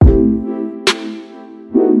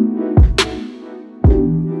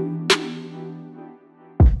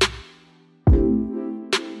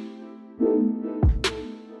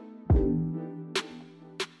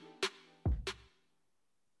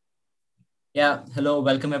Yeah, hello,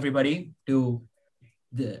 welcome everybody to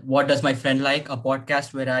What Does My Friend Like, a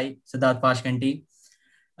podcast where I, Siddharth Pashkanti,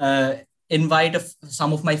 uh, invite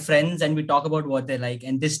some of my friends and we talk about what they like.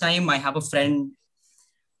 And this time I have a friend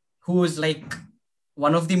who is like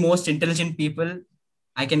one of the most intelligent people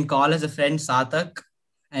I can call as a friend, Sarthak.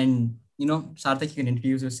 And, Sarthak, you can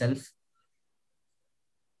introduce yourself.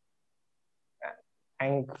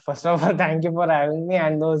 First of all, thank you for having me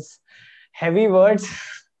and those heavy words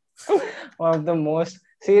of the most.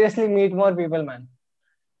 Seriously, meet more people, man.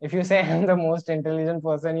 If you say I'm the most intelligent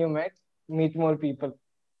person you met, meet more people.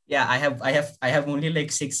 Yeah, I have only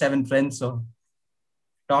like 6, 7 friends. So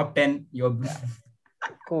top 10, you're. Yeah,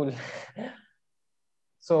 cool.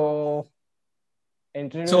 So, So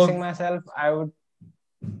introducing myself, I'm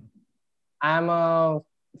a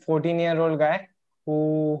 14-year-old guy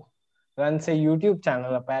who runs a YouTube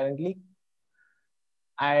channel apparently.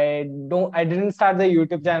 I didn't start the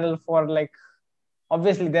YouTube channel for like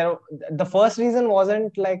obviously there the first reason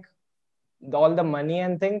wasn't like all the money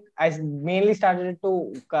and thing. I mainly started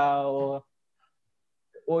to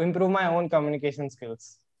improve my own communication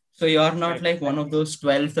skills. So you're not Like, like one of those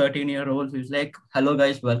 12, 13-year-olds who's like, hello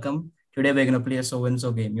guys, welcome. Today we're gonna play a so and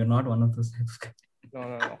so game. You're not one of those type of guys.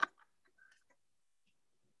 no.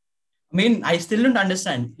 I mean, I still don't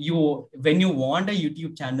understand. You when you want a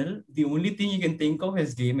YouTube channel, the only thing you can think of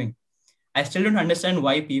is gaming. I still don't understand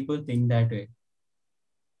why people think that way.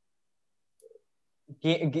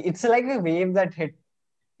 It's like a wave that hit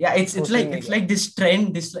Yeah, it's social like it's media. like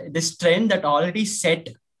this trend that already set,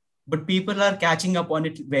 but people are catching up on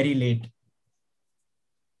it very late.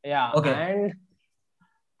 Yeah, Okay. and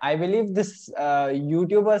I believe this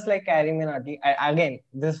YouTubers like Carrie Minati. Again,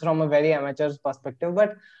 this is from a very amateur's perspective,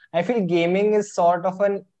 but I feel gaming is sort of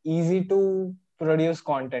an easy to produce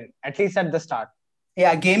content, at least at the start.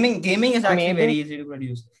 Yeah, gaming is actually very Maybe easy to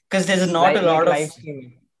produce because there's not a like lot of live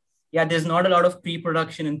streaming. there's not a lot of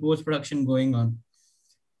pre-production and post-production going on.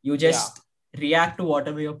 You Yeah, just react to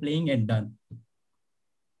whatever you're playing and done.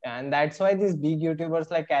 and that's why these big YouTubers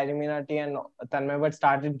like Kariminati and Tanmay Bhatt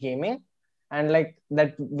started gaming, and like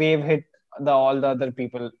that wave hit all the other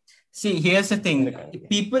people See, here's the in the thing. country.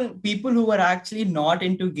 People who were actually not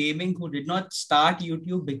into gaming, who did not start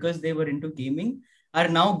YouTube because they were into gaming, are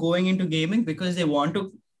now going into gaming because they want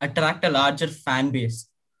to attract a larger fan base.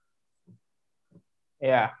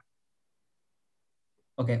 Yeah,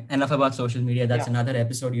 Okay, enough about social media. That's yeah. another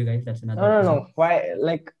episode, you guys. That's another No. episode. Why?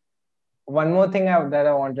 Like one more thing that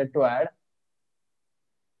I wanted to add.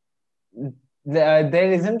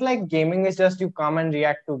 There isn't like gaming is just you come and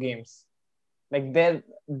react to games. Like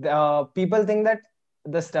people think that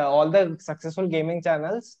all the successful gaming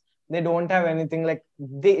channels, they don't have anything, like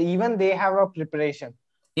they have a preparation,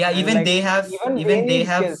 Yeah, and like even they even they need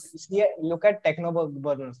have skills. See, look at Techno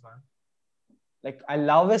Burners, man. Like I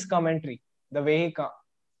love his commentary, the way he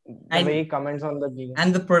and comments on the game.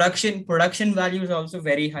 and the production value is also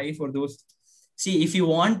very high for those. See, if you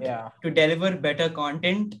want Yeah, to deliver better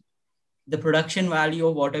content, the production value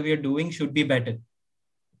of whatever you're doing should be better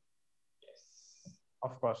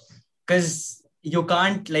of course. because you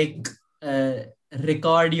can't like uh,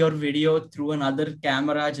 record your video through another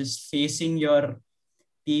camera just facing your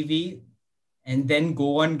TV and then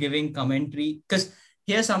go on giving commentary. Because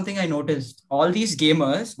here's something I noticed: all these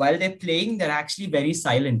gamers, while they're playing, they're actually very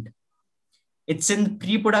silent. It's in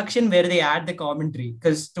pre-production where they add the commentary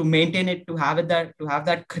because to maintain it, to have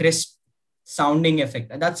that crisp sounding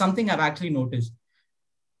effect. And that's something I've actually noticed.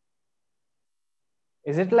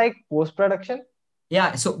 Is it like post production?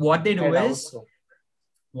 Yeah. So I doubt so.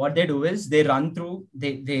 what they do is they run through,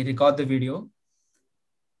 they record the video.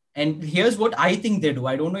 And here's what I think they do.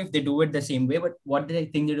 I don't know if they do it the same way, but what they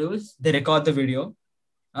think they do is they record the video,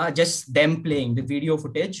 just them playing the video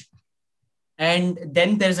footage. And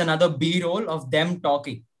then there's another B roll of them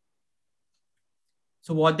talking.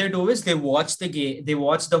 So what they do is they watch the game, they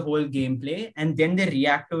watch the whole gameplay, and then they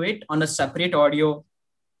react to it on a separate audio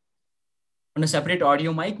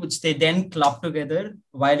mic, which they then club together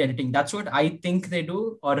while editing. That's what I think they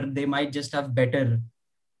do, or they might just have better,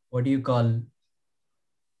 what do you call,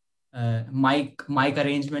 mic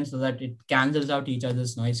arrangement so that it cancels out each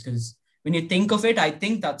other's noise. Because when you think of it, I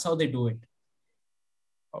think that's how they do it.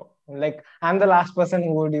 Oh, like I'm the last person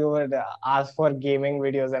who would ask for gaming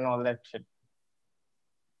videos and all that shit.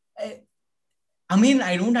 I, I mean,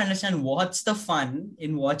 I don't understand what's the fun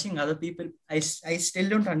in watching other people. I still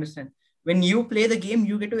don't understand. When you play the game,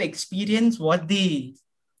 you get to experience what the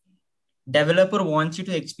developer wants you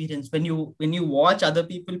to experience. When you watch other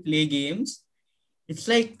people play games, it's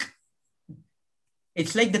like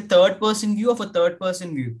the third person view of a third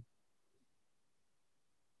person view.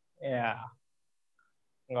 Yeah.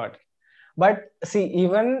 Got it. But see,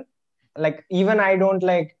 even I don't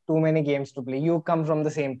like too many games to play. You come from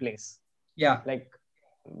the same place. Yeah. Like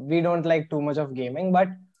we don't like too much of gaming, but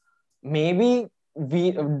maybe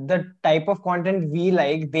the type of content we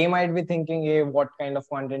like, they might be thinking, hey, what kind of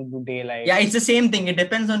content do they like? Yeah, it's the same thing. It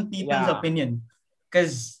depends on people's Yeah. opinion.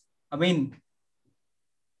 Because, I mean,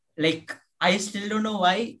 like, I still don't know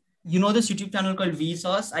why. You know this YouTube channel called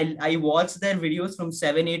Vsauce? I watched their videos from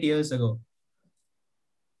 7-8 years ago.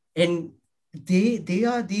 And they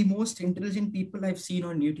are the most intelligent people I've seen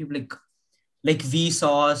on YouTube. Like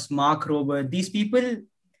Vsauce, Mark Robert. These people,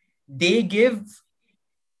 they give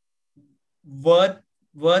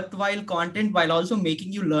worthwhile content while also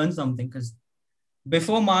making you learn something. Because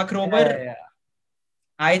before Mark Rober, Yeah.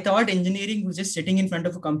 I thought engineering was just sitting in front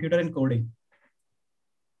of a computer and coding.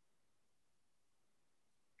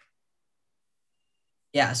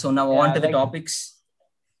 Yeah, so now on to the topics.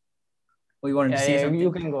 Oh, you wanted to say something?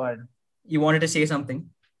 You can go ahead. You wanted to say something?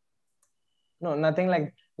 No, nothing.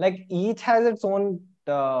 Like each has its own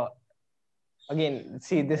again,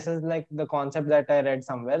 see, this is like the concept that I read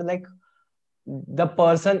somewhere. Like the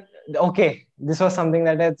person, okay, this was something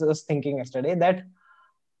that I was thinking yesterday, that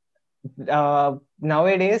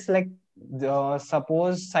nowadays, like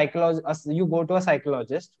suppose you go to a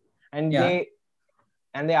psychologist and Yeah.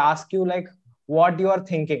 they ask you like what you are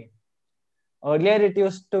thinking. Earlier it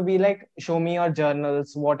used to be like, show me your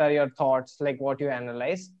journals, what are your thoughts, like what you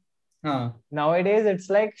analyze. Nowadays it's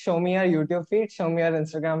like, show me your YouTube feed, show me your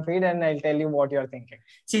Instagram feed, and I'll tell you what you're thinking.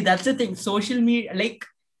 See, that's the thing. Social media, like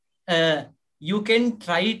you can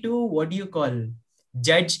try to, what do you call,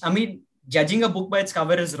 judge. I mean, judging a book by its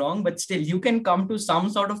cover is wrong, but still you can come to some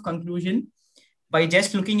sort of conclusion by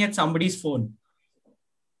just looking at somebody's phone.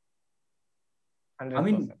 100%. I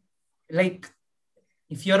mean, like,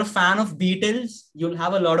 if you're a fan of Beatles, you'll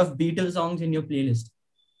have a lot of Beatles songs in your playlist.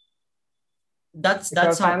 That's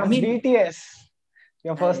how, I mean, BTS,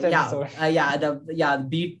 your first episode.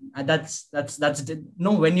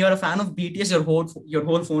 No, when you're a fan of BTS, your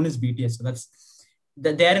whole phone is BTS. So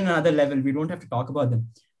they're in another level. We don't have to talk about them,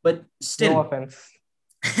 but still. No offense.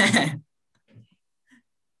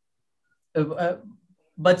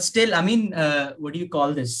 But still, I mean, what do you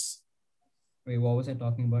call this? Wait, what was I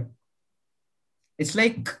talking about? It's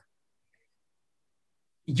like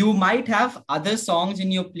you might have other songs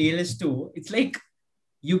in your playlist too. It's like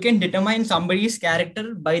you can determine somebody's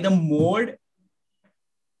character by the mode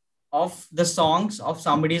of the songs of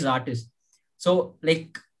somebody's artist. So,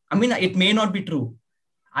 like, I mean, it may not be true.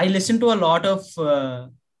 I listen to a lot of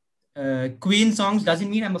Queen songs.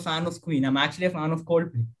 Doesn't mean I'm a fan of Queen. I'm actually a fan of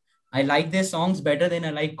Coldplay. I like their songs better than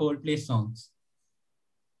I like Coldplay songs.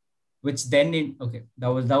 Which then, okay, that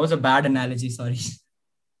was a bad analogy. Sorry.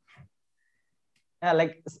 Yeah,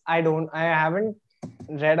 like I haven't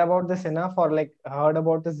read about this enough or like heard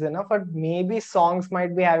about this enough, but maybe songs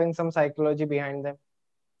might be having some psychology behind them.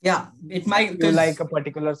 Yeah, it might. You like a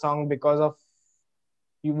particular song because of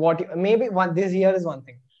maybe this year is one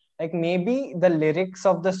thing. Like maybe the lyrics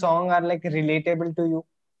of the song are like relatable to you.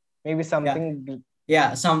 Maybe something.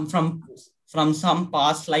 Yeah, from some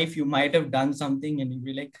past life you might have done something and you'll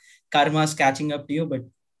be like, karma's catching up to you. But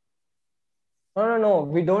no,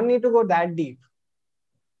 we don't need to go that deep.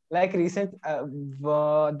 Like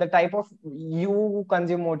the type of you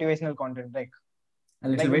consume motivational content, like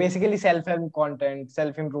basically self-help content,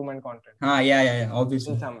 self-improvement content. Yeah,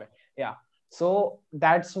 obviously. In some way, yeah. So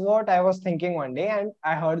that's what I was thinking one day, and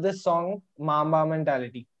I heard this song Mamba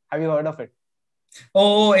Mentality. Have you heard of it?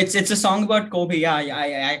 Oh, it's a song about Kobe. Yeah,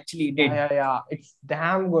 I actually did. Yeah. It's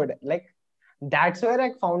damn good. Like that's where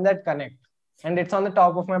I found that connect, and it's on the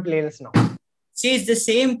top of my playlist now. See, it's the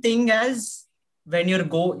same thing as when you're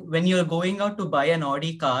going out to buy an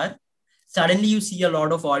Audi car, suddenly you see a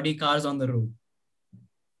lot of Audi cars on the road.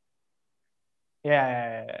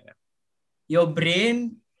 Yeah. Your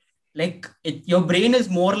brain, your brain is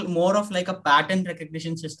more of like a pattern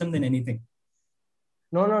recognition system than anything.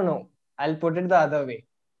 No. I'll put it the other way.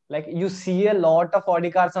 Like you see a lot of Audi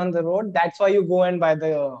cars on the road. That's why you go and buy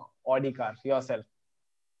the Audi car yourself.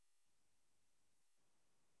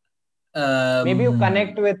 Maybe you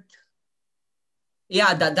connect with.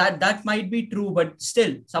 Yeah, that might be true, but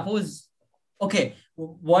still, suppose, okay,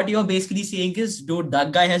 what you're basically saying is, dude,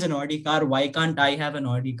 that guy has an Audi car. Why can't I have an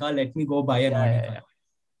Audi car? Let me go buy an Audi car.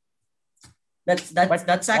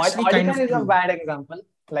 That's actually Audi kind car of is true. A bad example.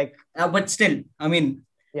 Like, but still, I mean,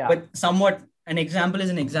 yeah. But somewhat an example is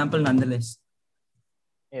an example nonetheless.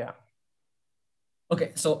 Yeah.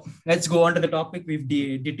 Okay, so let's go on to the topic. We've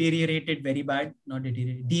deviated very bad.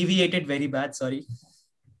 Very bad. Sorry.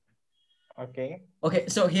 Okay.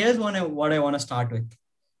 So here's what I want to start with.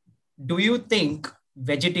 do you think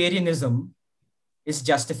vegetarianism is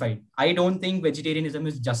justified? I don't think vegetarianism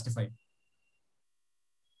is justified.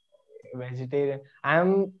 Vegetarian.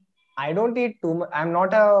 I don't eat too much. I'm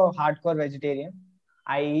not a hardcore vegetarian.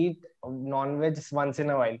 I eat non-veg once in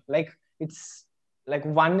a while. Like it's like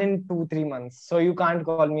 1 in 2-3 months. So you can't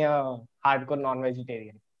call me a hardcore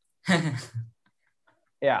non-vegetarian.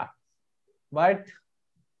 Yeah. But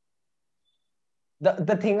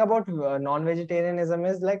the thing about non-vegetarianism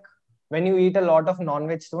is like when you eat a lot of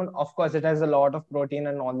non-veg food, of course it has a lot of protein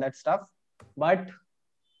and all that stuff, but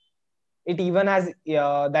it even has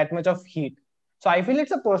that much of heat. So I feel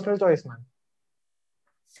it's a personal choice, man.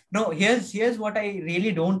 No, here's what I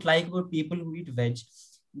really don't like about people who eat veg.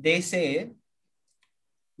 They say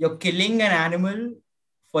you're killing an animal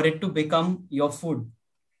for it to become your food.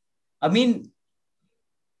 I mean,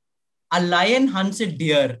 a lion hunts a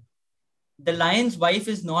deer. The lion's wife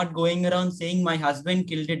is not going around saying my husband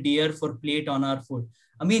killed a deer for plate on our food.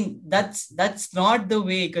 I mean, that's not the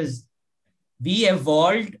way, because we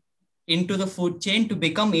evolved into the food chain to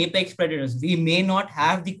become apex predators. We may not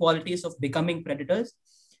have the qualities of becoming predators,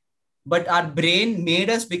 but our brain made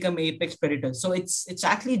us become apex predators. So it's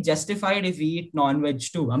actually justified if we eat non-veg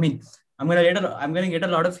too. I mean, I'm gonna get a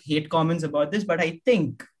lot of hate comments about this, but I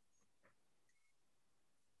think,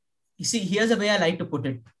 you see, here's the way I like to put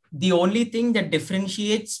it. The only thing that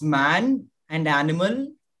differentiates man and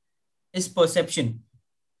animal is perception.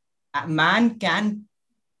 Man can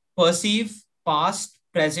perceive past,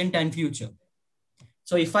 present, and future.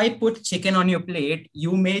 So if I put chicken on your plate,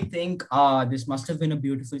 you may think, this must have been a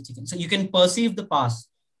beautiful chicken. So you can perceive the past.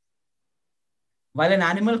 While an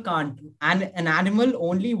animal can't. And an animal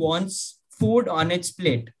only wants food on its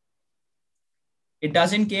plate. It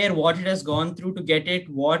doesn't care what it has gone through to get it,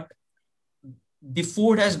 what the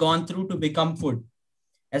food has gone through to become food.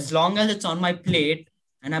 As long as it's on my plate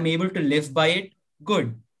and I'm able to live by it,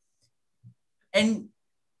 good. And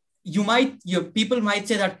people might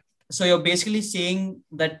say that, so you're basically saying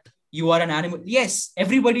that you are an animal. Yes,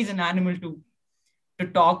 everybody's an animal to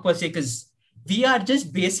talk per se, because we are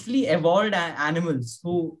just basically evolved animals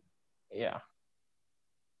who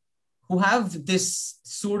have this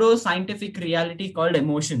pseudo scientific reality called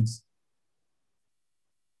emotions.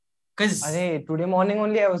 Because today morning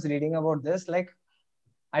only I was reading about this. Like,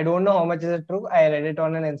 I don't know how much is it true. I read it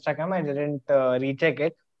on an Instagram. I didn't recheck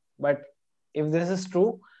it. But if this is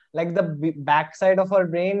true, like the backside of our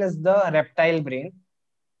brain is the reptile brain,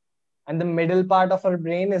 and the middle part of our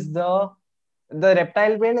brain is the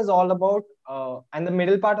reptile brain is all about, and the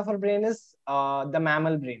middle part of our brain is the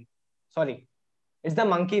mammal brain. Sorry, it's the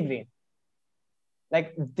monkey brain.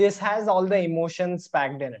 Like this has all the emotions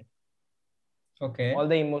packed in it. Okay. All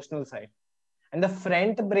the emotional side. And the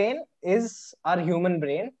front brain is our human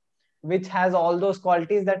brain, which has all those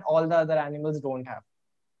qualities that all the other animals don't have.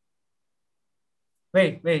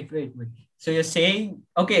 Wait. So you're saying,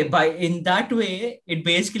 okay, in that way, it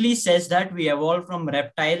basically says that we evolved from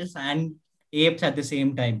reptiles and apes at the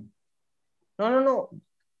same time. No.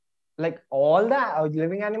 Like all the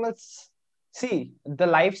living animals, see, the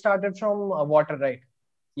life started from water, right?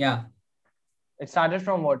 Yeah. It started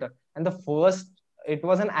from water. And it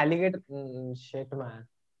was an alligator. Shit, man.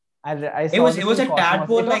 I saw it was a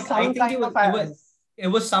tadpole like, I think it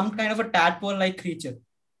was some kind of a tadpole like creature.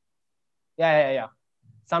 Yeah.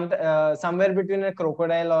 Somewhere between a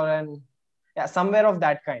crocodile or somewhere of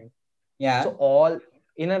that kind. Yeah. So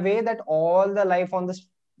in a way that all the life on this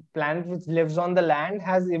planet which lives on the land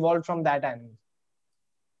has evolved from that animal.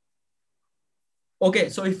 Okay,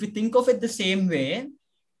 so if we think of it the same way,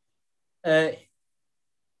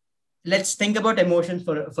 let's think about emotions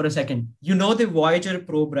for a second. You know the Voyager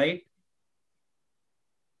probe, right?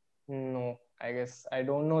 No, I guess I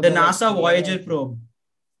don't know. The NASA Voyager probe.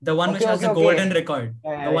 The one which has the golden record.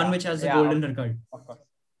 The one which has the golden record. Of course.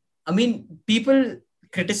 I mean, people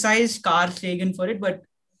criticize Carl Sagan for it, but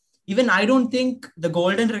even I don't think the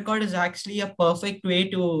golden record is actually a perfect way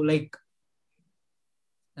to like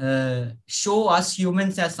show us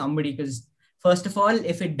humans as somebody. Because first of all,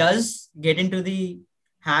 if it does get into the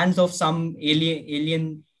hands of some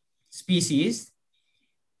alien species,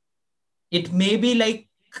 it may be like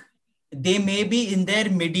they may be in their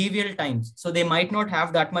medieval times, so they might not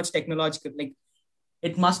have that much technological, like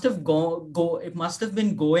it must have it must have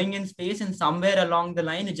been going in space, and somewhere along the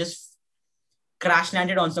line it just crash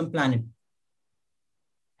landed on some planet.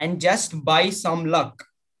 And just by some luck,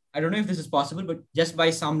 I don't know if this is possible, but just by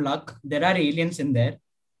some luck, there are aliens in there.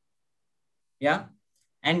 Yeah.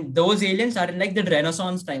 And those aliens are in like the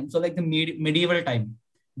Renaissance time. So like the medieval time.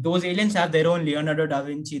 Those aliens have their own Leonardo da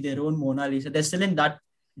Vinci, their own Mona Lisa. They're still in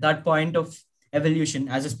that point of evolution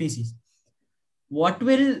as a species, what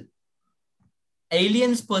will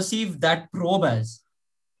aliens perceive that probe as?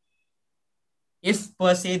 If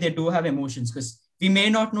per se they do have emotions, because we may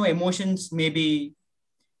not know emotions may be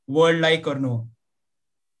world-like or no.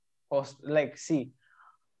 Like, see,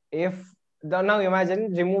 if now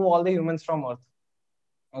imagine remove all the humans from Earth.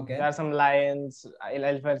 Okay. There are some lions,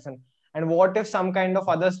 elephants, and what if some kind of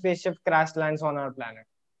other spaceship crash lands on our planet?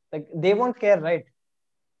 Like, they won't care, right?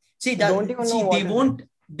 See They that. don't even know See, what they is won't. it.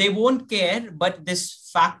 They won't care. But this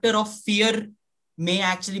factor of fear may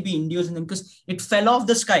actually be induced in them because it fell off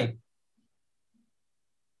the sky.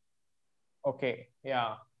 Okay.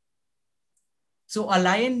 Yeah. So a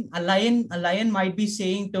lion might be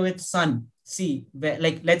saying to its son, "See,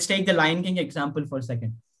 like let's take the Lion King example for a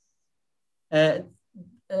second.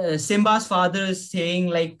 Simba's father is saying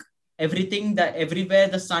like everything that everywhere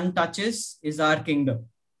the sun touches is our kingdom.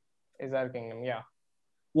 Is our kingdom, yeah.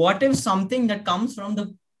 What if something that comes from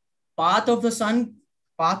the path of the sun,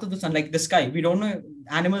 like the sky? We don't know,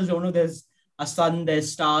 animals don't know there's a sun,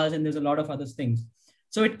 there's stars, and there's a lot of other things.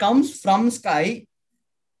 So it comes from sky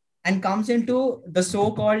and comes into the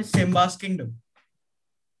so-called Simba's kingdom.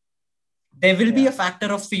 There will be a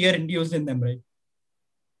factor of fear induced in them, right?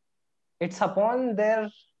 It's upon their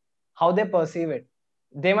how they perceive it.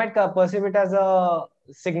 They might perceive it as a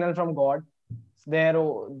signal from God. They're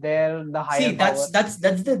the higher See, power.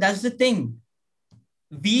 that's the thing.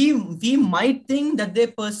 We might think that they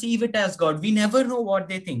perceive it as God. We never know what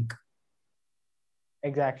they think.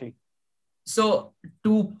 Exactly. So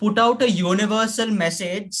to put out a universal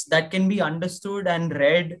message that can be understood and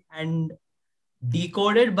read and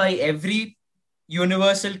decoded by every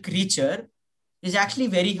universal creature is actually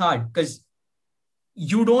very hard because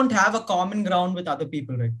you don't have a common ground with other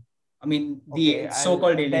people, right? I mean, the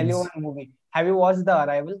so-called aliens. I'll tell you one movie. Have you watched The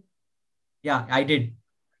Arrival? Yeah, I did.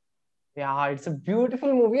 Yeah, it's a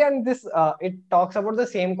beautiful movie, and this it talks about the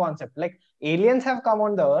same concept. Like, aliens have come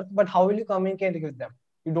on the Earth, but how will you communicate with them?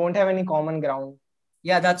 You don't have any common ground.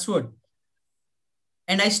 Yeah, that's what.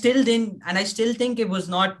 And I still think it was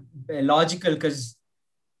not logical because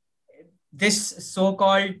this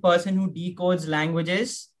so-called person who decodes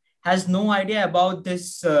languages has no idea about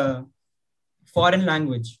this foreign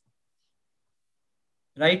language,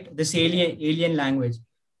 right? This alien language,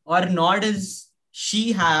 or nor does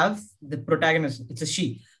she have, the protagonist, it's a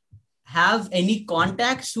she, have any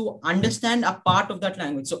contacts who understand a part of that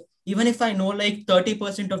language. So even if I know like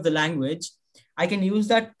 30% of the language, I can use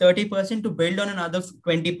that 30% to build on another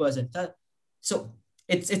 20%. So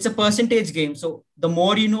it's a percentage game. So the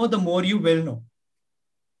more you know, the more you will know.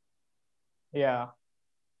 Yeah,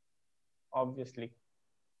 obviously.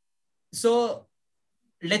 So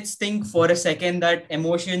let's think for a second that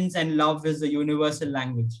emotions and love is the universal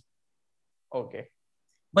language. Okay.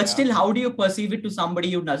 But still, how do you perceive it to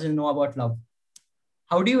somebody who doesn't know about love?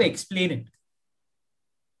 How do you explain it?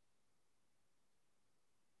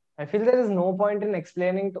 I feel there is no point in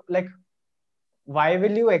explaining like, why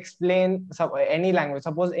will you explain any language?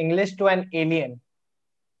 Suppose English to an alien.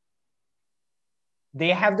 They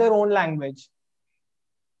have their own language.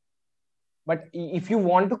 But if you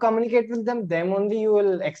want to communicate with them only you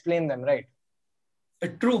will explain them, right?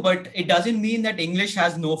 True, but it doesn't mean that English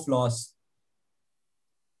has no flaws.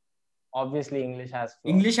 Obviously, English has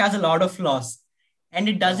flaws. English has a lot of flaws. And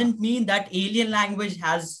it doesn't mean that alien language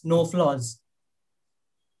has no flaws.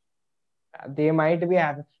 They might be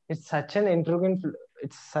having. It's such an intriguing.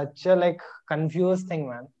 It's such a like confused thing,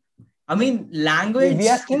 man. I mean, language. We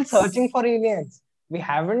are still searching for aliens. We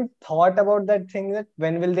haven't thought about that thing, that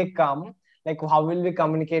when will they come? Like, how will we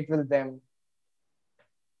communicate with them?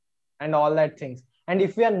 And all that things. And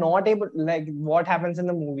if we are not able, like what happens in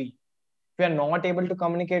the movie, if we are not able to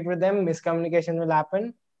communicate with them, miscommunication will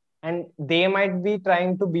happen. And they might be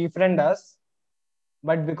trying to befriend us.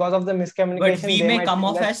 But because of the miscommunication, but we may come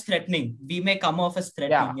off as threatening.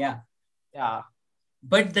 Yeah.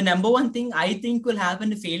 But the number one thing I think will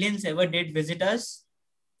happen if aliens ever did visit us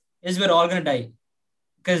is we're all going to die.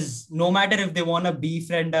 Because no matter if they want to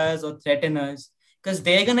befriend us or threaten us, because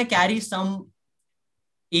they're going to carry some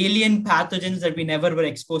alien pathogens that we never were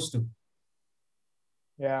exposed to.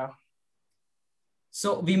 Yeah.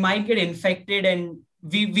 So we might get infected and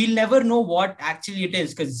we'll never know what actually it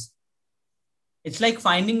is, because it's like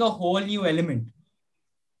finding a whole new element.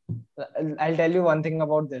 I'll tell you one thing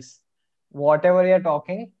about this. Whatever you're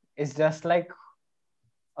talking is just like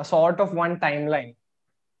a sort of one timeline.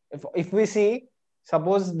 If we see,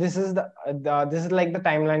 suppose this is this is like the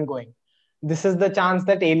timeline going. This is the chance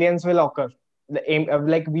that aliens will occur. The aim of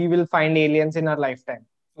like we will find aliens in our lifetime.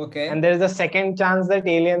 Okay. And there is a second chance that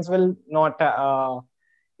aliens will not.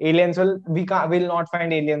 aliens will not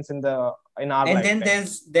find aliens in our And then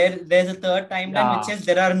lifetime. there's a third timeline which says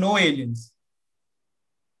there are no aliens.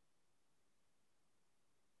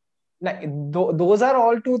 Like, those are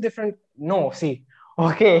all two different. No, see,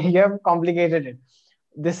 okay, you have complicated it.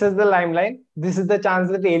 This is the timeline. This is the chance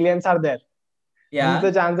that aliens are there. This is the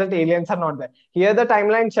Yeah. chance that aliens are not there. Here, the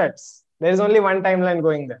timeline shuts. There is only one timeline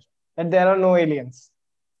going there, that there are no aliens.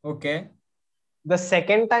 Okay. The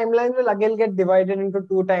second timeline will again get divided into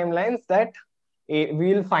two timelines, that we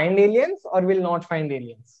will find aliens or will not find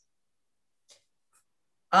aliens.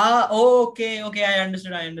 Okay. I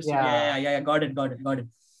understood. Yeah. Yeah. Got it.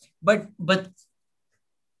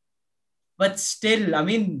 But still, I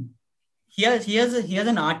mean, here's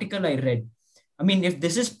an article I read. I mean, if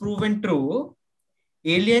this is proven true,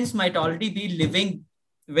 aliens might already be living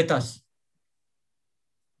with us.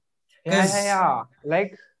 Yeah.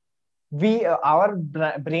 Like, our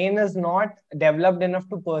brain is not developed enough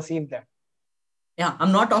to perceive them. Yeah,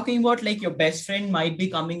 I'm not talking about like your best friend might be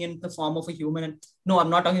coming in the form of a human. And no, I'm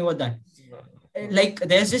not talking about that. Like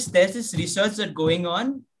there's this research that's going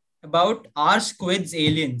on about are squids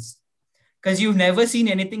aliens? Because you've never seen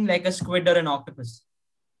anything like a squid or an octopus.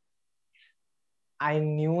 I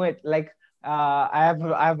knew it. Like, I've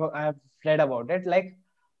read about it. Like,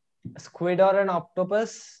 squid or an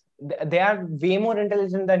octopus, they are way more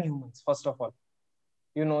intelligent than humans. First of all,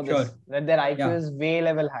 you know this, Sure. that their IQ Yeah. is way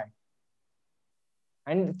level high,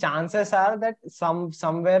 and chances are that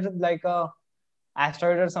somewhere like a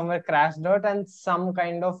asteroid or somewhere crashed out, and some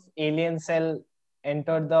kind of alien cell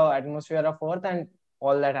entered the atmosphere of Earth, and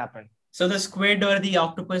all that happened. So the squid or the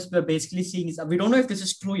octopus we're basically seeing we don't know if this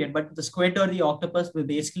is true yet, but the squid or the octopus we're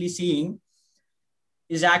basically seeing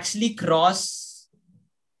is actually cross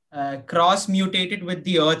mutated with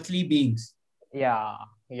the earthly beings. Yeah.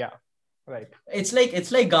 Right. It's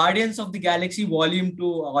like Guardians of the Galaxy Volume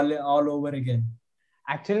 2 all over again.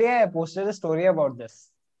 Actually, I posted a story about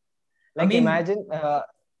this. Like, I mean,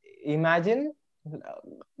 imagine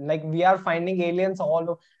like we are finding aliens all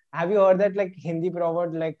over. Have you heard that like Hindi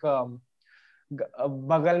proverb, like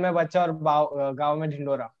bagal mein bacha aur gaon mein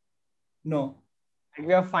dhindora? No. Like,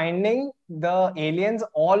 we are finding the aliens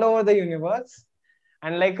all over the universe,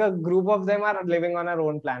 and like a group of them are living on our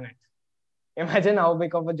own planet. Imagine how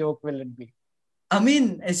big of a joke will it be? I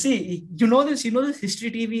mean, see, you know this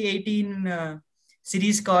History TV 18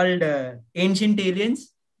 series called Ancient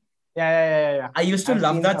Aliens? Yeah. I used to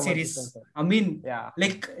love that series. I mean,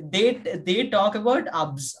 like they talk about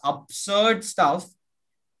absurd stuff,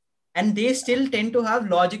 and they still tend to have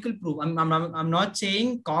logical proof. I'm not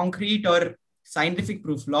saying concrete or scientific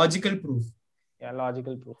proof, logical proof. Yeah,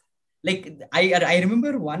 logical proof. Like I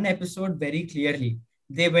remember one episode very clearly.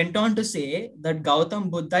 They went on to say that Gautam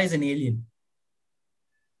Buddha is an alien.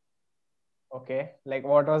 Okay, like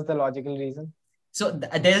what was the logical reason? So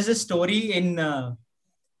there's a story in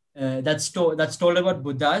that's told about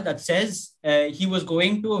Buddha that says he was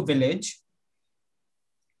going to a village,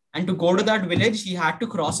 and to go to that village he had to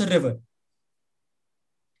cross a river.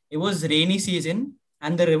 It was rainy season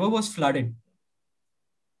and the river was flooded,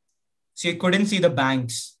 so you couldn't see the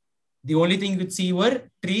banks. The only thing you could see were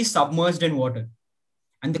trees submerged in water,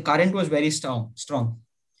 and the current was very strong.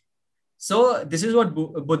 So this is what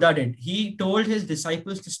Buddha did. He told his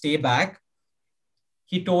disciples to stay back.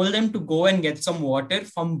 He told them to go and get some water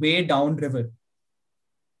from way down river.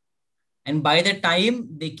 And by the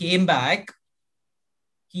time they came back,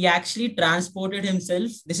 he actually transported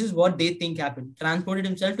himself. This is what they think happened. Transported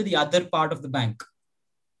himself to the other part of the bank.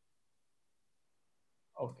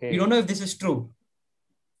 Okay. You don't know if this is true.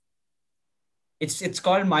 It's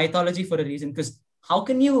called mythology for a reason, because how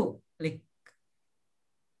can you like,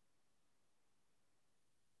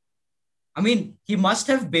 I mean, he must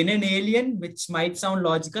have been an alien, which might sound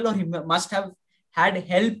logical, or he must have had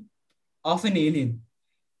help of an alien.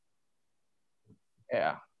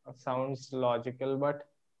 Yeah, sounds logical, but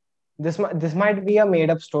this might be a made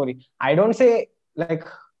up story. I don't say, like,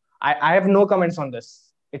 I have no comments on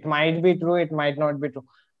this. It might be true, it might not be true.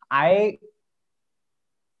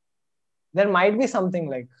 There might be something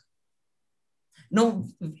like. No,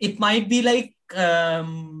 it might be like,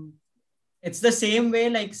 it's the same way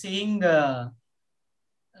like saying, how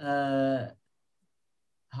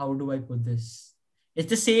do I put this? It's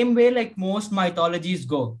the same way like most mythologies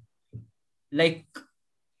go. Like,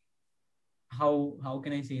 how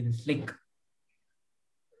can I say this? Like,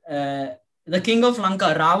 the king of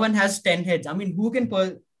Lanka, Ravan, has 10 heads. I mean, who can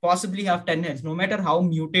possibly have 10 heads? No matter how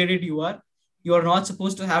mutated you are not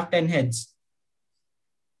supposed to have 10 heads.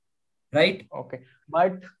 Right? Okay.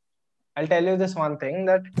 But I'll tell you this one thing,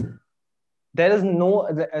 that there is no,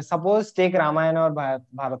 suppose take Ramayana or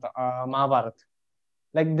Mahabharata.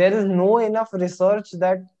 Like there is no enough research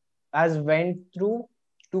that has went through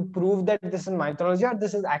to prove that this is mythology or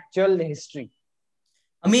this is actual history.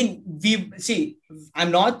 I mean, we see,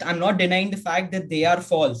 I'm not denying the fact that they are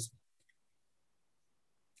false.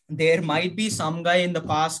 There might be some guy in the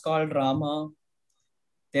past called Rama.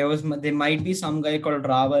 There might be some guy called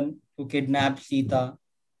Ravan who kidnapped Sita,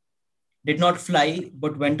 did not fly,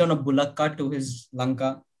 but went on a bullock cart to his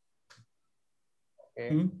Lanka.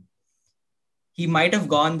 Okay. He might have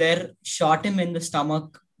gone there, shot him in the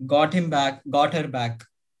stomach, got her back.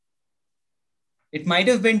 It might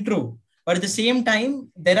have been true. But at the same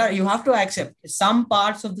time, you have to accept some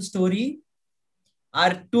parts of the story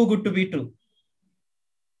are too good to be true.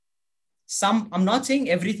 I'm not saying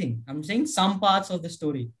everything. I'm saying some parts of the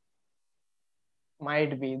story.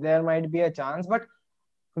 There might be a chance, but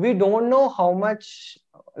we don't know how much,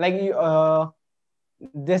 like, all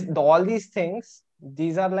these things,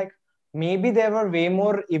 these are like, maybe there were way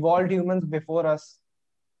more evolved humans before us.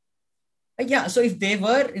 Yeah, so if there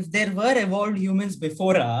were evolved humans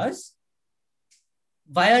before us,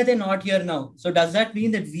 why are they not here now? So does that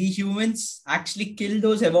mean that we humans actually killed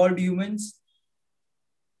those evolved humans?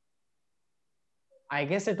 I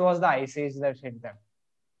guess it was the Ice Age that hit them.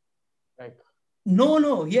 Like,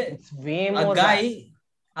 no, yeah, it's way more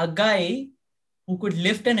a guy who could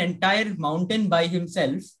lift an entire mountain by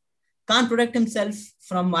himself can't protect himself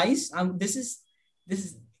from ice. This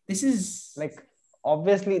is like,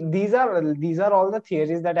 obviously these are all the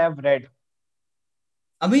theories that I've read.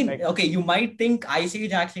 I mean, like, okay, you might think Ice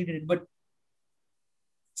Age actually did it, but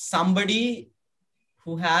somebody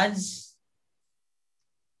who has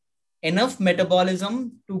enough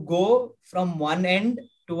metabolism to go from one end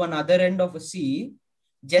to another end of a sea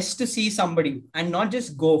just to see somebody, and not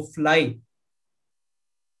just go, fly.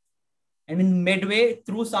 And in midway,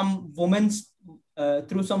 through some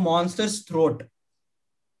through some monster's throat,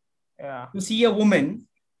 to see a woman,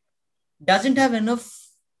 doesn't have enough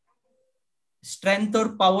strength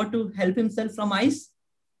or power to help himself from ice.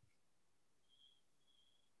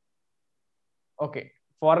 Okay,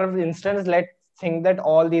 for instance, let's think that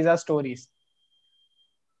all these are stories.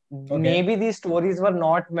 Okay. Maybe these stories were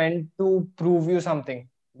not meant to prove you something.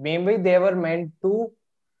 Maybe they were meant to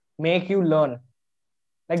make you learn.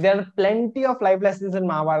 Like, there are plenty of life lessons in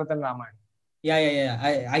Mahabharata and Ramayana.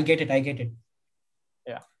 Yeah. I get it.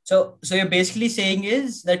 Yeah. So you're basically saying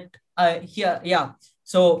is that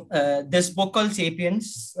So this book called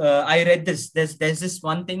Sapiens, I read this. There's this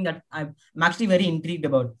one thing that I'm actually very intrigued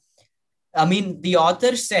about. I mean, the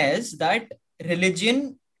author says that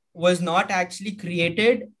religion was not actually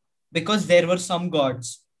created because there were some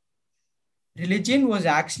gods. Religion was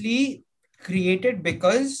actually created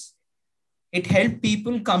because it helped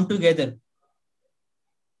people come together.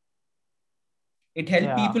 It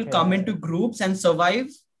helped people come into groups and survive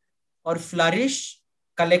or flourish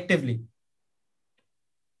collectively.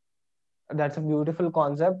 That's a beautiful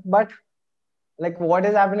concept, but like, what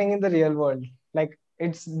is happening in the real world? Like,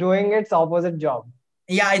 it's doing its opposite job.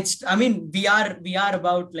 Yeah, we are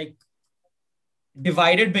about like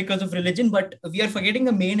divided because of religion, but we are forgetting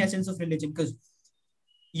the main essence of religion, because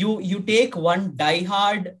you take one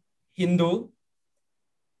diehard Hindu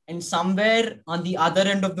and somewhere on the other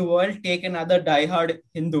end of the world take another diehard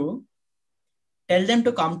Hindu, tell them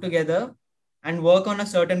to come together and work on a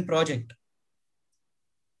certain project.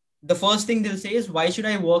 The first thing they'll say is, why should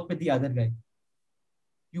I work with the other guy?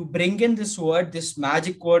 You bring in this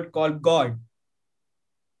magic word called God,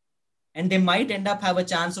 and they might end up have a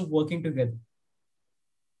chance of working together.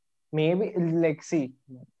 Maybe, like, see,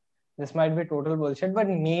 this might be total bullshit, but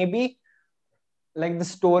maybe like the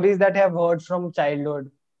stories that I have heard from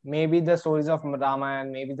childhood, maybe the stories of Ramayana,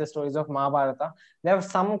 maybe the stories of Mahabharata, they have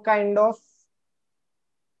some kind of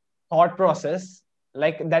thought process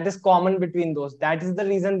like that is common between those. That is the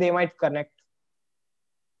reason they might connect.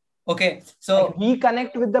 Okay, so like, we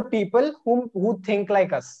connect with the people who think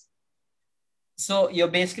like us. So you're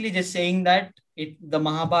basically just saying that the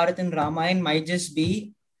Mahabharata and Ramayana might just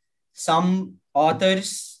be some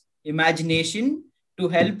author's imagination to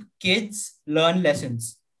help kids learn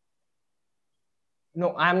lessons.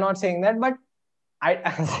 No, I'm not saying that, but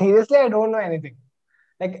I seriously, I don't know anything.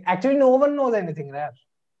 Like, actually, no one knows anything, right?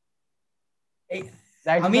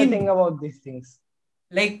 That's the thing about these things.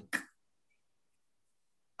 Like,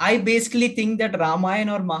 I basically think that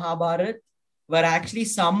Ramayana or Mahabharata were actually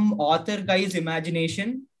some author guy's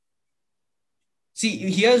imagination. See,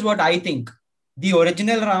 here's what I think. The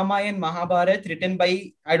original Ramayana and Mahabharata written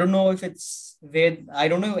by, I don't know if it's Ved, I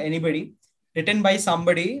don't know anybody, written by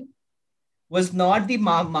somebody was not the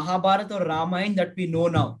Mahabharata or Ramayana that we know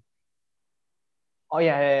now. Oh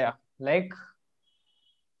yeah. Like,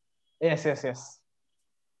 yes.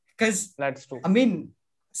 Because, That's true. I mean,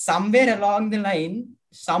 somewhere along the line,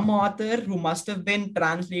 some author who must have been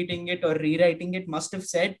translating it or rewriting it must have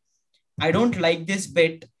said, I don't like this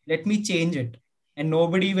bit, let me change it. And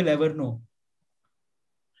nobody will ever know.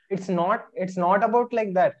 It's not about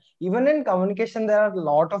like that. Even in communication, there are a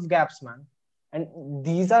lot of gaps, man. And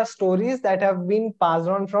these are stories that have been passed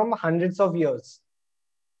on from hundreds of years.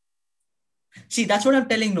 See, that's what I'm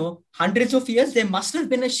telling. No, hundreds of years, there must have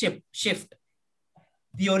been a shift.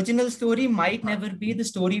 The original story might never be the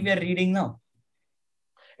story we are reading now.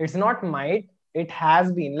 It's not might, it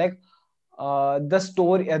has been. Like the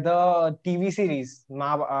story, the TV series,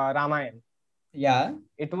 Ramayana. Yeah.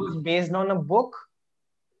 It was based on a book,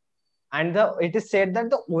 and it is said that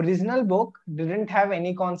the original book didn't have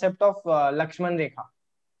any concept of Lakshman Rekha.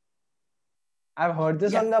 I've heard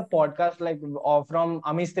this Yeah. on the podcast, like from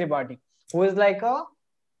Amish Tripathi, who is like a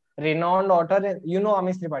renowned author. You know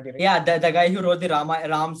Amish Tripathi, right? Yeah, the guy who wrote the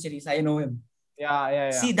Ram series, I know him. Yeah.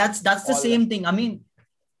 See, that's the All same that. thing. I mean,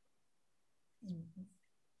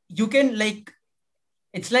 you can like,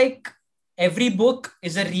 it's like every book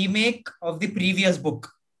is a remake of the previous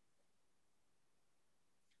book.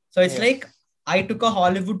 So it's Yes. like I took a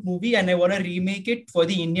Hollywood movie and I want to remake it for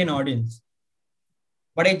the Indian audience.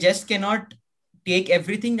 But I just cannot take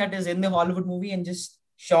everything that is in the Hollywood movie and just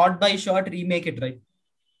shot by shot remake it, right?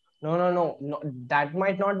 No. That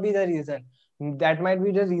might not be the reason. That might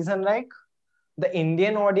be the reason, like the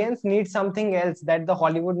Indian audience needs something else that the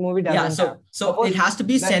Hollywood movie doesn't Yeah, have. so Suppose it has to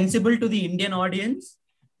be that, sensible to the Indian audience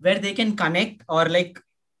where they can connect or like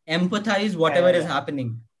empathize whatever is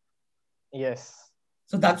happening. Yes.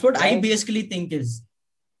 So that's what I Like- basically think is.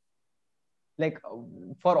 Like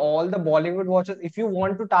for all the Bollywood watchers, if you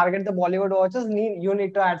want to target the Bollywood watchers, you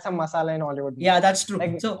need to add some masala in Hollywood movies. Yeah, that's true.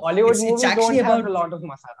 Like So Hollywood it's movies actually don't have about a lot of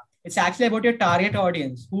masala. it's actually about your target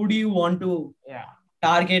audience. Who do you want to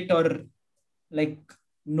target or like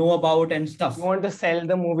know about and stuff? You want to sell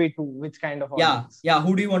the movie to which kind of audience? Yeah.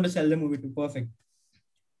 Who do you want to sell the movie to? Perfect.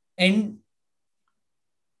 And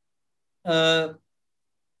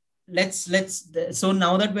let's so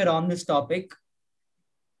now that we're on this topic,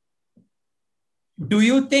 do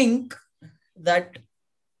you think that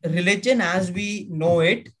religion as we know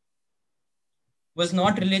it was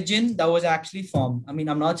not religion, that was actually formed? I mean,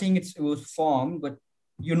 I'm not saying it was formed, but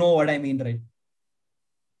you know what I mean, right?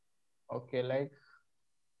 Okay, like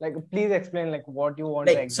please explain like what you want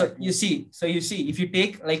to exactly. So you see, if you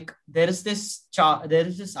take like there is this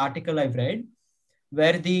article I've read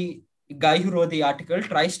where the guy who wrote the article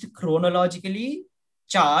tries to chronologically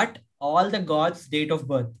chart all the gods' date of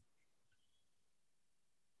birth.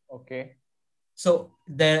 Okay. So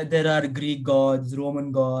there are Greek gods,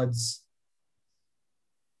 Roman gods,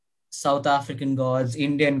 South African gods,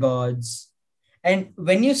 Indian gods. And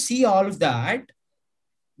when you see all of that,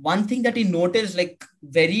 one thing that you notice, like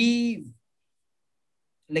there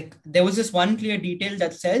was this one clear detail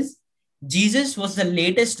that says Jesus was the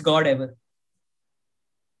latest God ever.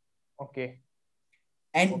 Okay.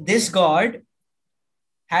 And this God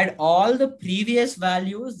had all the previous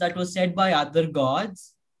values that were said by other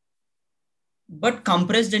gods, but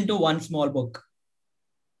compressed into one small book.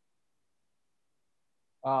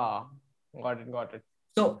 Got it.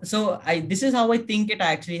 So this is how I think it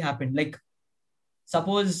actually happened. Like,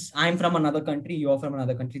 suppose I'm from another country, you're from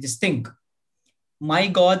another country. Just think, my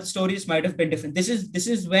God stories might have been different. This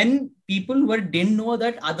is when people didn't know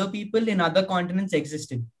that other people in other continents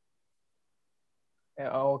existed.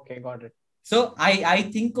 Yeah, okay, got it. So I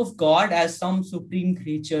think of God as some supreme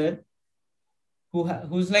creature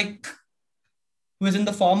who's in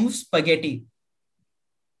the form of spaghetti.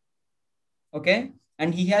 Okay,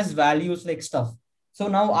 and he has values like stuff. So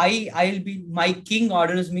now I'll be, my king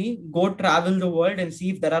orders me, go travel the world and see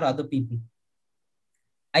if there are other people.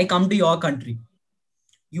 I come to your country.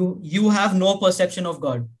 You have no perception of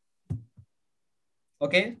God.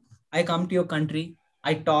 Okay, I come to your country.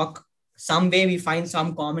 I talk. Some way we find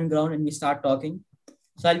some common ground and we start talking.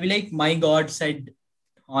 So I'll be like, my God said,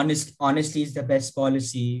 honesty is the best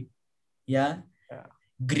policy. Yeah.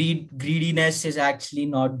 Greediness is actually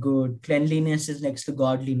not good. Cleanliness is next to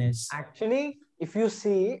godliness. Actually, if you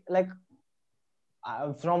see, like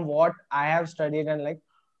from what I have studied, and like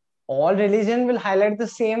all religion will highlight the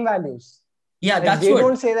same values. Yeah, like, that's they what.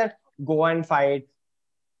 Don't say that go and fight,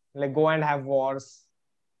 like go and have wars.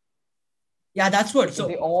 Yeah, that's what. So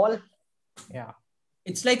they all,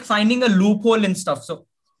 it's like finding a loophole and stuff. So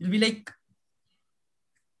you'll be like,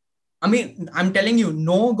 I mean, I'm telling you,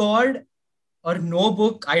 no God or no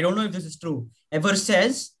book, I don't know if this is true, ever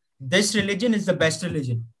says this religion is the best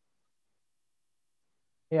religion.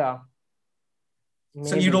 Yeah,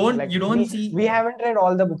 So you maybe. don't Like you don't see. we haven't read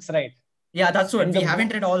all the books, right? Yeah, that's what, And we the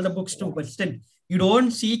haven't read all the books too, but still you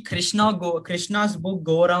don't see Krishna's book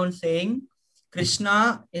go around saying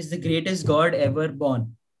Krishna is the greatest god ever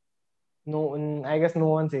born, no, I guess no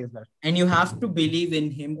one says that. and you have to believe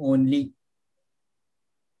in him only.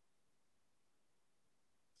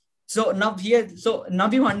 So now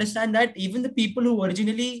you understand that even the people who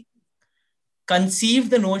originally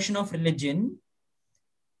conceived the notion of religion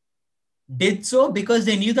did so because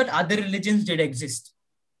they knew that other religions did exist.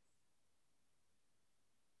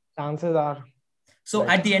 Chances are. So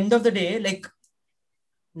Right. at the end of the day, like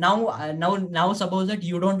now suppose that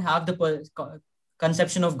you don't have the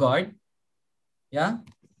conception of God, yeah,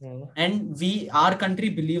 and our country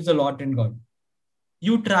believes a lot in God.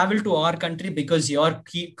 You travel to our country because your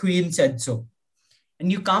queen said so, and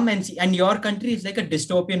you come and see, and your country is like a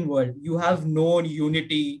dystopian world. You have no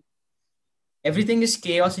unity. Everything is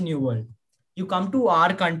chaos in your world. You come to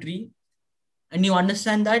our country and you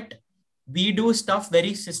understand that we do stuff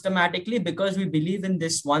very systematically because we believe in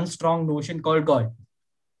this one strong notion called God.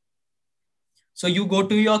 So you go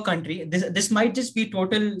to your country. This might just be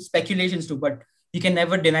total speculations too, but you can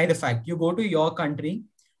never deny the fact. You go to your country,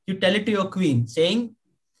 you tell it to your queen, saying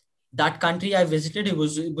that country I visited, it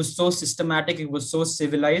was so systematic, it was so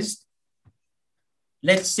civilized.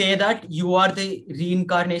 Let's say that you are the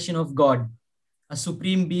reincarnation of God, a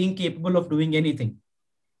supreme being capable of doing anything.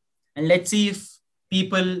 And let's see if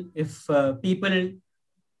people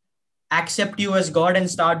accept you as God and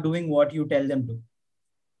start doing what you tell them to.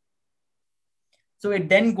 So it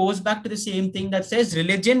then goes back to the same thing that says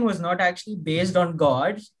religion was not actually based on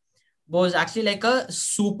gods, but was actually like a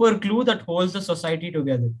super glue that holds the society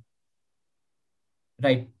together.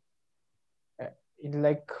 Right.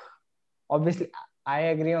 Like, obviously, I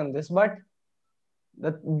agree on this, but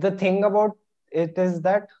the thing about it is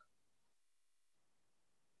that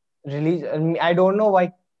religion. I don't know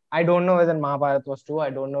why. I don't know whether Mahabharata was true.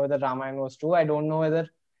 I don't know whether Ramayana was true. I don't know whether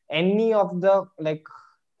any of the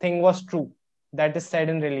thing was true that is said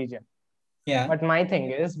in religion. Yeah. But my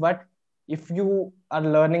thing is, but if you are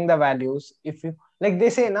learning the values, if you they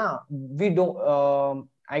say, na, we don't.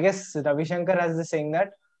 I guess Ravi Shankar has this saying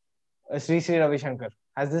that Sri Ravi Shankar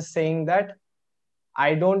has this saying that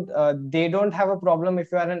I don't. They don't have a problem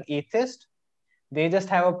if you are an atheist. They just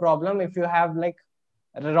have a problem if you have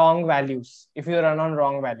wrong values. If you run on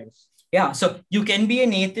wrong values. Yeah. So you can be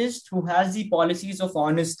an atheist who has the policies of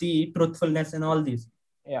honesty, truthfulness, and all these.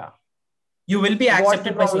 Yeah. You will be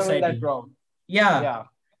accepted by society. In that problem? Yeah. Yeah.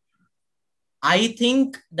 I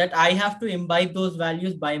think that I have to imbibe those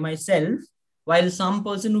values by myself, while some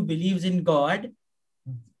person who believes in God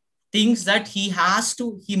thinks that he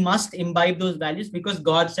must imbibe those values because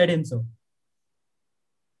God said him so.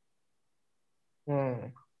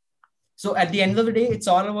 So at the end of the day, it's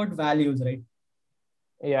all about values, right?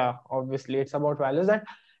 Yeah, obviously it's about values, that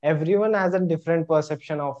everyone has a different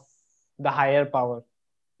perception of the higher power.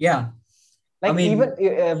 Yeah. Even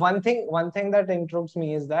one thing that intrigues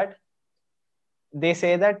me is that they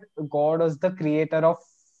say that God was the creator of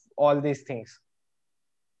all these things.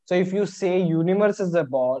 So if you say universe is a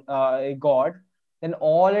God, then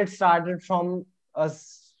all it started from a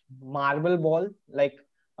marble ball, like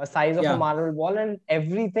a size of a marble ball, and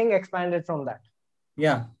everything expanded from that.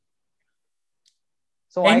 Yeah.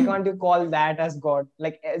 So why can't you call that as God?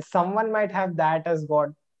 Like someone might have that as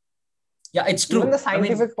God. Yeah, it's true. Even the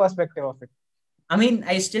scientific perspective of it.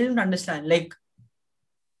 I still don't understand. Like,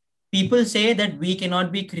 people say that we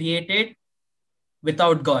cannot be created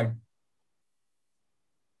without God.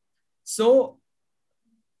 So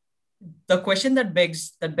the question that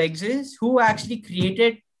begs is, who actually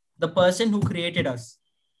created the person who created us?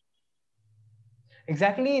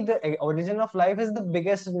 Exactly. The origin of life is the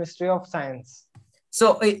biggest mystery of science.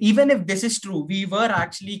 So even if this is true, we were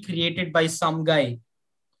actually created by some guy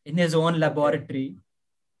in his own laboratory.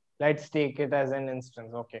 Let's take it as an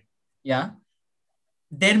instance. Okay. Yeah.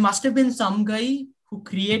 There must have been some guy who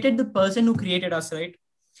created the person who created us, right?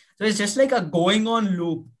 So it's just like a going on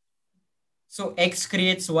loop. So X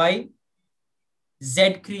creates Y,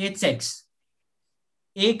 Z creates X,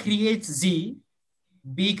 A creates Z,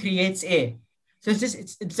 B creates A. So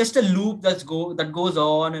it's just a loop that goes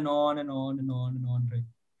on and on and on and on and on,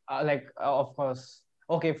 right? Of course.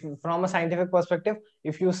 Okay, from a scientific perspective,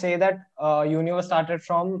 if you say that universe started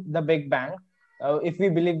from the Big Bang, if we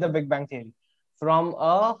believe the Big Bang theory, from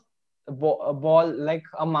a ball like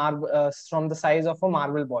a marble, from the size of a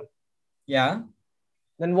marble ball. Yeah.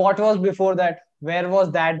 Then what was before that? Where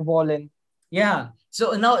was that ball in? Yeah.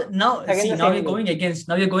 So now Again, see, the now same you're loop. going against,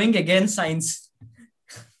 now you're going against science.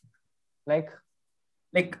 Like,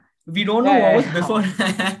 Like we don't know yeah, what yeah, was yeah. before.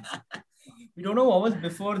 We don't know what was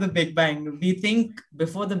before the Big Bang. We think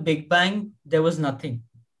before the Big Bang there was nothing.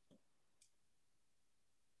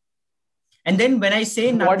 And then when I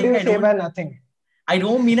say What do nothing, you say by nothing? I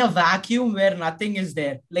don't mean a vacuum where nothing is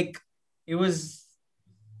there. Like it was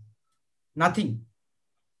nothing.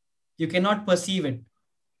 You cannot perceive it.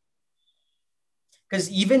 Because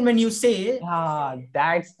even when you say, Yeah,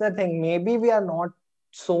 that's the thing. Maybe we are not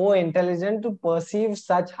so intelligent to perceive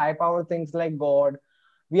such high power things like God.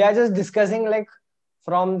 We are just discussing like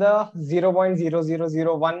from the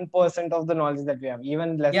 0.0001% of the knowledge that we have,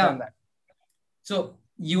 even less than yeah, that. so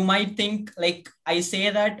you might think like I say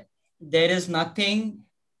that there is nothing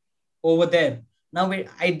over there. Now,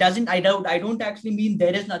 I don't actually mean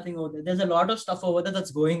there is nothing over there. There's a lot of stuff over there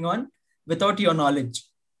that's going on without your knowledge.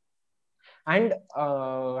 And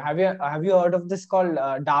have you heard of this called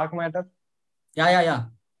dark matter? Yeah, yeah, yeah.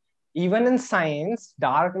 Even in science,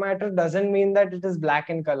 dark matter doesn't mean that it is black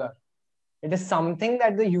in color. It is something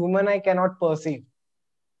that the human eye cannot perceive.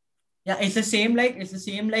 Yeah, it's the same like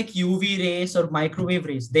UV rays or microwave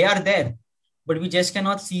rays. They are there, but we just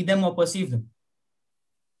cannot see them or perceive them.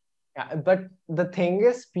 Yeah, but the thing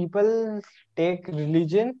is, people take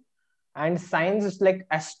religion and science like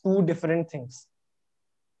as two different things.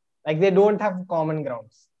 Like they don't have common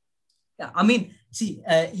grounds. Yeah, I mean, see,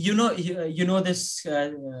 you know this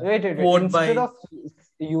Wait. quote Instead by of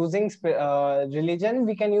using religion,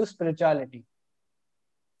 we can use spirituality.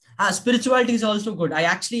 spirituality is also good. I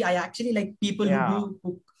actually like people who Yeah. do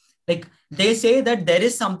who, like they say that there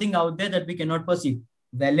is something out there that we cannot perceive.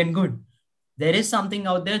 Well and good. There is something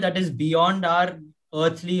out there that is beyond our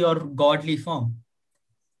earthly or godly form.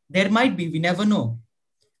 There might be, we never know.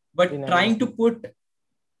 We But never trying know. to put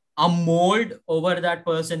a mold over that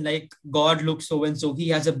person, like God looks so and so, he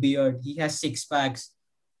has a beard, he has six packs,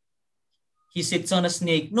 he sits on a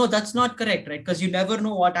snake. No, that's not correct, right? Because you never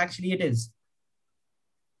know what actually it is.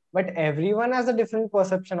 But everyone has a different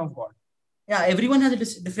perception of God. Yeah, everyone has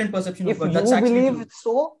a different perception of If God. That's you actually believe true.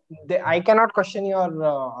 so, I cannot question your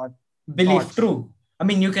Belief, thoughts. true. I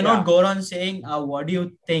mean, you cannot Yeah. go around saying, "What do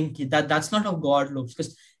you think?" That's not how God looks,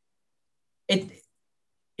 because it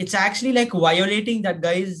it's actually like violating that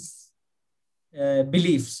guy's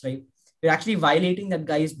beliefs, right? You're actually violating that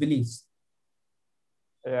guy's beliefs.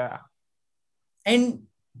 Yeah. And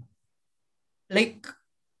like,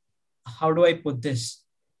 how do I put this?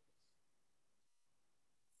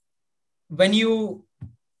 When you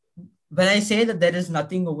when I say that there is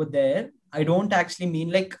nothing over there, I don't actually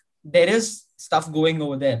mean like there is stuff going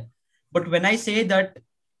over there. But when I say that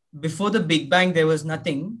before the Big Bang there was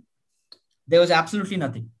nothing, there was absolutely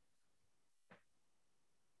nothing.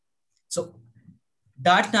 So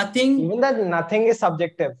that nothing, Even that nothing is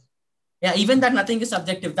subjective. yeah, even that nothing is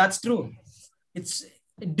subjective. That's true. It's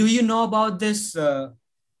Do you know about this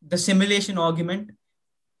the simulation argument?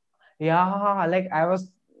 Yeah, like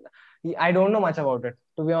I don't know much about it.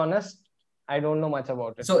 To be honest, I don't know much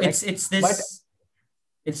about it. So Like, but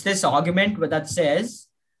it's this argument that says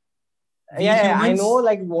we yeah, I know humans,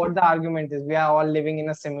 like what the argument is. We are all living in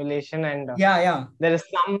a simulation, and yeah, there is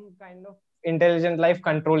some kind of intelligent life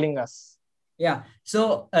controlling us. yeah.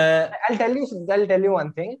 So I'll tell you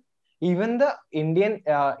one thing. Even the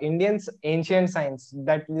Indians ancient science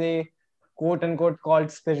that they quote unquote called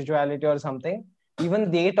spirituality or something, even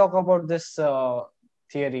they talk about this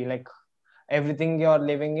theory. Like everything you're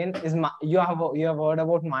living in is you have heard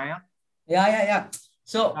about Maya. yeah.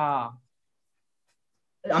 So Ah,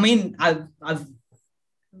 I mean, I've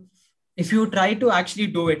if you try to actually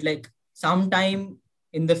do it, like sometime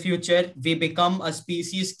in the future, we become a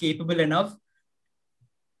species capable enough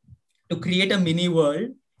to create a mini world.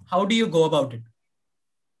 How do you go about it?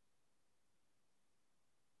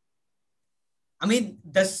 I mean,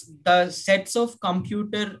 the sets of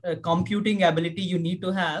computing ability you need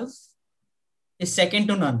to have is second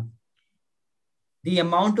to none. The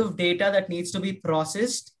amount of data that needs to be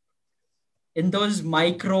processed in those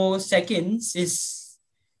microseconds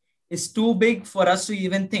is too big for us to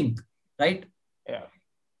even think, right? yeah,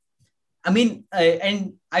 I mean,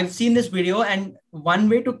 and I've seen this video, and one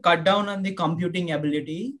way to cut down on the computing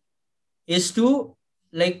ability is to,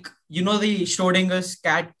 like, the Schrodinger's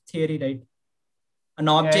cat theory, right? An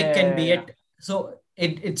object can be yeah. at, so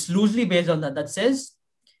it's loosely based on that. That says,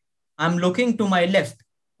 I'm looking to my left,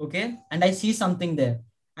 okay, and I see something there,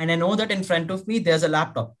 and I know that in front of me there's a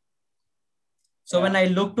laptop. So when Yeah. I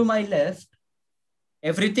look to my left,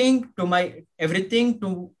 everything to my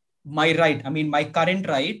right, I mean my current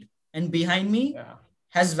right and behind me Yeah.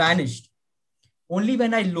 has vanished. only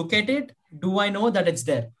when I look at it do I know that it's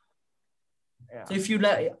there. Yeah. So if you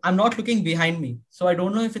like, I'm not looking behind me, so I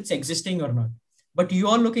don't know if it's existing or not. But you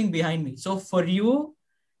are looking behind me. So for you,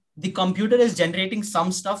 the computer is generating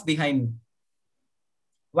some stuff behind me.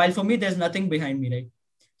 While for me, there's nothing behind me, right?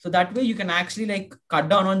 So that way you can actually like cut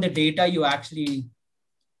down on the data you actually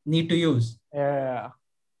need to use. Yeah.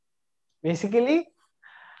 Basically,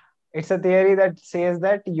 it's a theory that says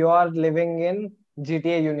that you are living in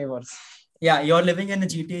GTA universe. Yeah, you're living in a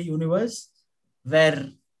GTA universe where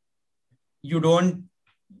you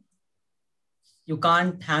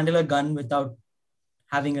can't handle a gun without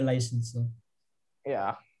having a license. So.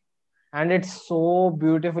 Yeah. And it's so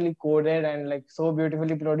beautifully coded and like so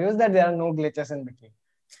beautifully produced that there are no glitches in between.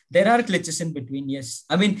 There are glitches in between, yes.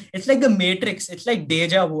 I mean, it's like the Matrix. It's like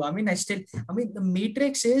deja vu. I mean, the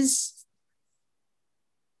Matrix is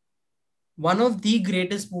one of the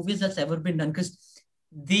greatest movies that's ever been done. Because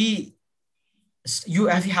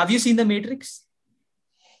have you seen the Matrix?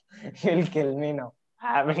 He'll kill me now.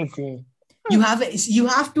 I haven't seen. You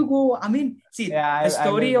have to go. I mean, see, Yeah,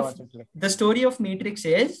 the story of Matrix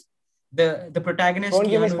is the protagonist. Don't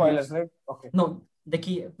give me spoilers, right? Okay. No,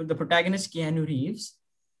 the protagonist Keanu Reeves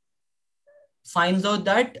finds out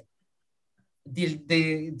that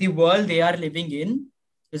the world they are living in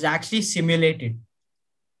is actually simulated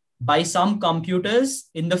by some computers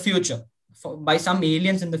in the future, by some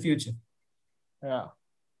aliens in the future. Yeah.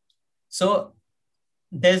 So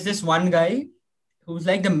there's this one guy who's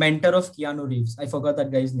like the mentor of Keanu Reeves. I forgot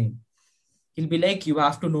that guy's name. He'll be like, you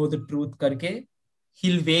have to know the truth, karke.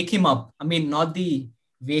 He'll wake him up. I mean, not the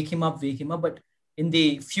wake him up, but in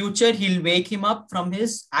the future, he'll wake him up from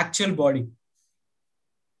his actual body.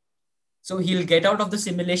 So he'll get out of the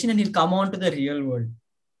simulation and he'll come on to the real world.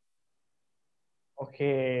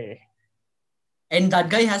 Okay. And that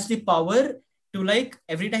guy has the power to like,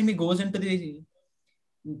 every time he goes into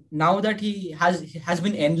now that he has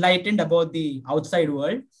been enlightened about the outside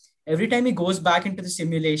world, every time he goes back into the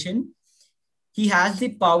simulation, he has the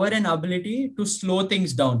power and ability to slow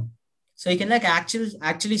things down. So he can like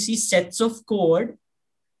actually see sets of code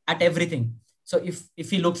at everything. So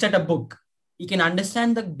if he looks at a book, he can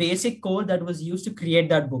understand the basic code that was used to create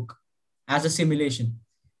that book as a simulation.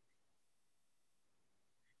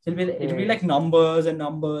 So it'll be like numbers and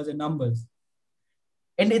numbers and numbers.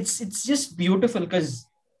 And it's just beautiful because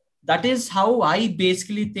that is how I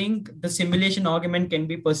basically think the simulation argument can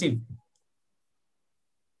be perceived.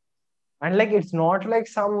 And like, it's not like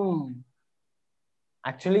some,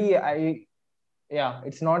 actually,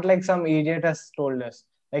 it's not like some idiot has told us.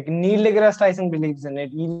 Like Neil deGrasse Tyson believes in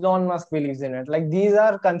it. Elon Musk believes in it. Like these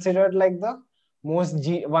are considered like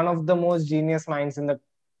one of the most genius minds in the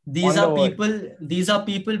These are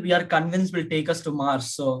people we are convinced will take us to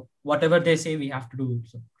Mars. So whatever they say, we have to do.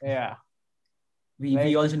 So yeah.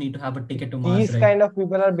 We also need to have a ticket to Mars. These kind of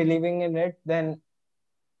people are believing in it, then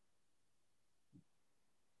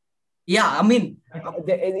yeah, I mean,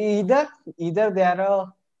 either they are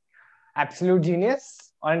a absolute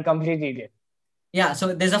genius or a complete idiot. Yeah,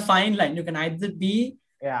 so there's a fine line. You can either be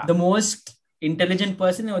the most intelligent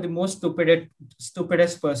person or the most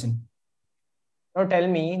stupidest person. Now tell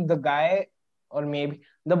me, the guy, or maybe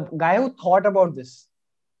the guy who thought about this,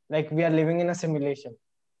 like we are living in a simulation.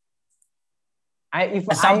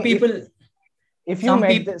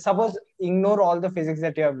 Suppose ignore all the physics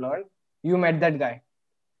that you have learned, you met that guy.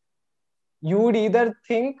 You would either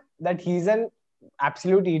think that he's an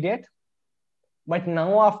absolute idiot, but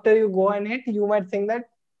now after you go on it, you might think that,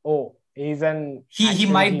 oh, he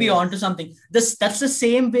might be onto something. That's the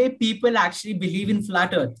same way people actually believe in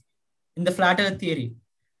flat earth, in the flat earth theory.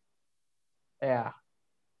 Yeah.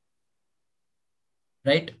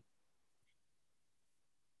 Right?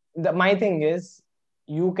 My thing is,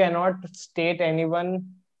 you cannot state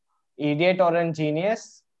anyone idiot or a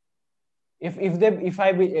genius. If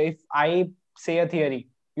I say a theory,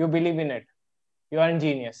 you believe in it, you are a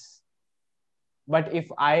genius. But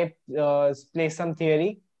if I place some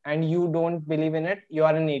theory and you don't believe in it, you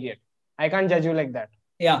are an idiot. I can't judge you like that.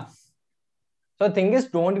 Yeah. So the thing is,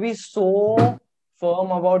 don't be so firm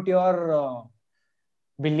about your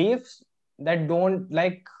beliefs that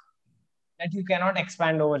you cannot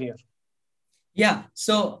expand over here. Yeah.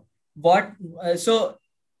 So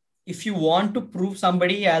if you want to prove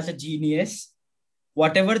somebody as a genius,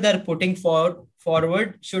 whatever they're putting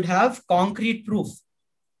forward should have concrete proof.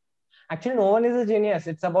 Actually, no one is a genius.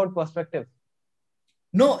 It's about perspective.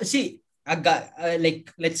 No, see, a guy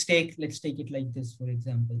let's take it like this, for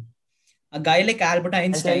example. A guy like Albert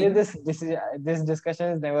Einstein. I tell you, this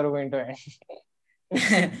discussion is never going to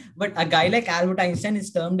end. But a guy like Albert Einstein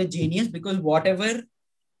is termed a genius because whatever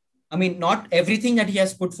I mean, not everything that he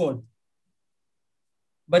has put forth,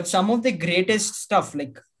 but some of the greatest stuff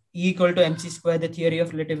like E equal to mc square, the theory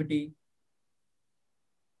of relativity,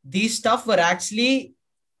 these stuff were actually,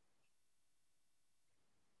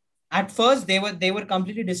 at first they were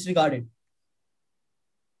completely disregarded.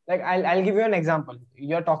 Like I'll give you an example.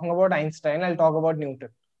 You're talking about Einstein, I'll talk about Newton.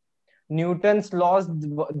 Newton's laws,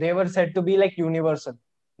 they were said to be like universal.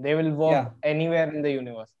 They will work anywhere in the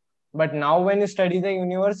universe. But now when you study the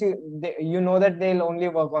universe, you know that they'll only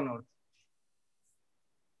work on Earth.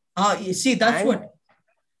 You see, that's what,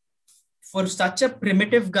 for such a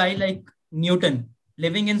primitive guy like Newton,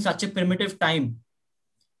 living in such a primitive time,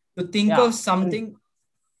 to think of something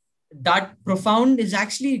that profound is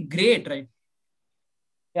actually great, right?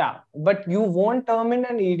 Yeah, but you won't term him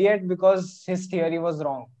an idiot because his theory was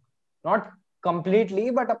wrong. Not completely,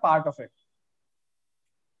 but a part of it.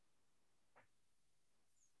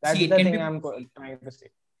 That's the thing I'm trying to say.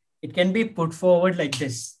 It can be put forward like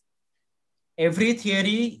this. Every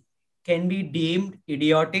theory can be deemed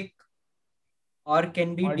idiotic or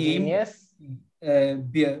can be deemed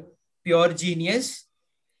pure genius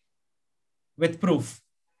with proof.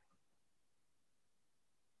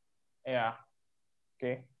 Yeah.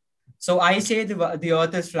 Okay. So I say the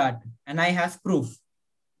earth is flat and I have proof.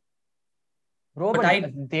 Bro,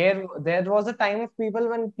 but there was a time of people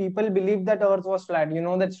when people believed that earth was flat. You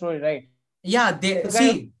know that story, right? Yeah, they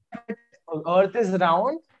see earth is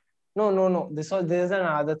round. No. This is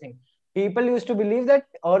another thing. People used to believe that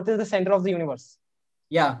earth is the center of the universe.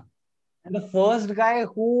 Yeah. And the first guy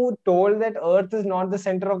who told that earth is not the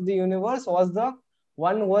center of the universe was the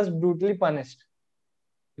one who was brutally punished.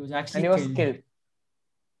 He was actually killed.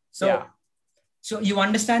 So you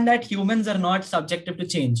understand that humans are not subjective to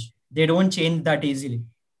change. They don't change that easily.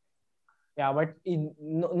 Yeah, but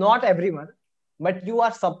not everyone. But you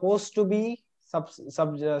are supposed to be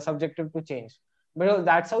subjective to change. Because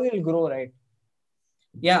that's how you'll grow, right?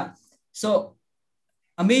 Yeah. So,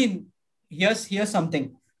 I mean, here's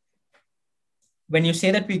something. When you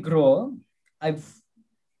say that we grow, I've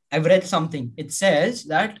read something. It says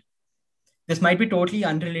that this might be totally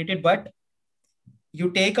unrelated, but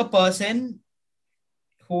you take a person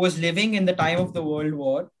who was living in the time of the World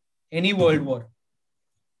War, any World War,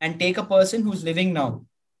 and take a person who's living now.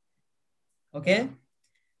 Okay?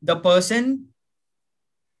 The person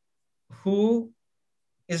who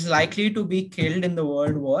is likely to be killed in the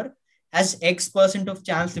World War has X% of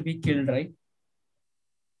chance to be killed, right?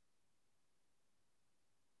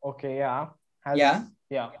 Okay, yeah.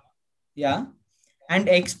 Yeah. And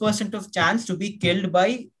X% of chance to be killed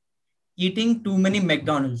by eating too many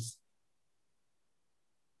McDonald's.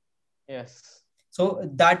 Yes. So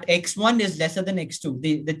that X1 is lesser than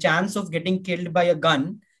X2. The chance of getting killed by a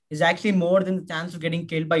gun is actually more than the chance of getting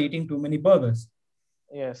killed by eating too many burgers.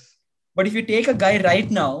 Yes. But if you take a guy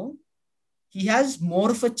right now, he has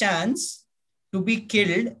more of a chance to be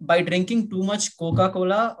killed by drinking too much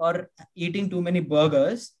Coca-Cola or eating too many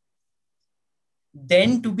burgers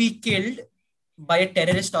than to be killed by a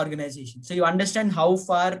terrorist organization. So you understand how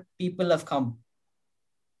far people have come.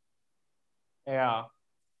 Yeah.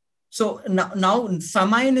 So now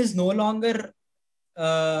famine is no longer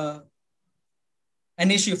an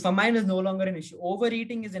issue. Famine is no longer an issue.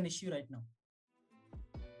 Overeating is an issue right now.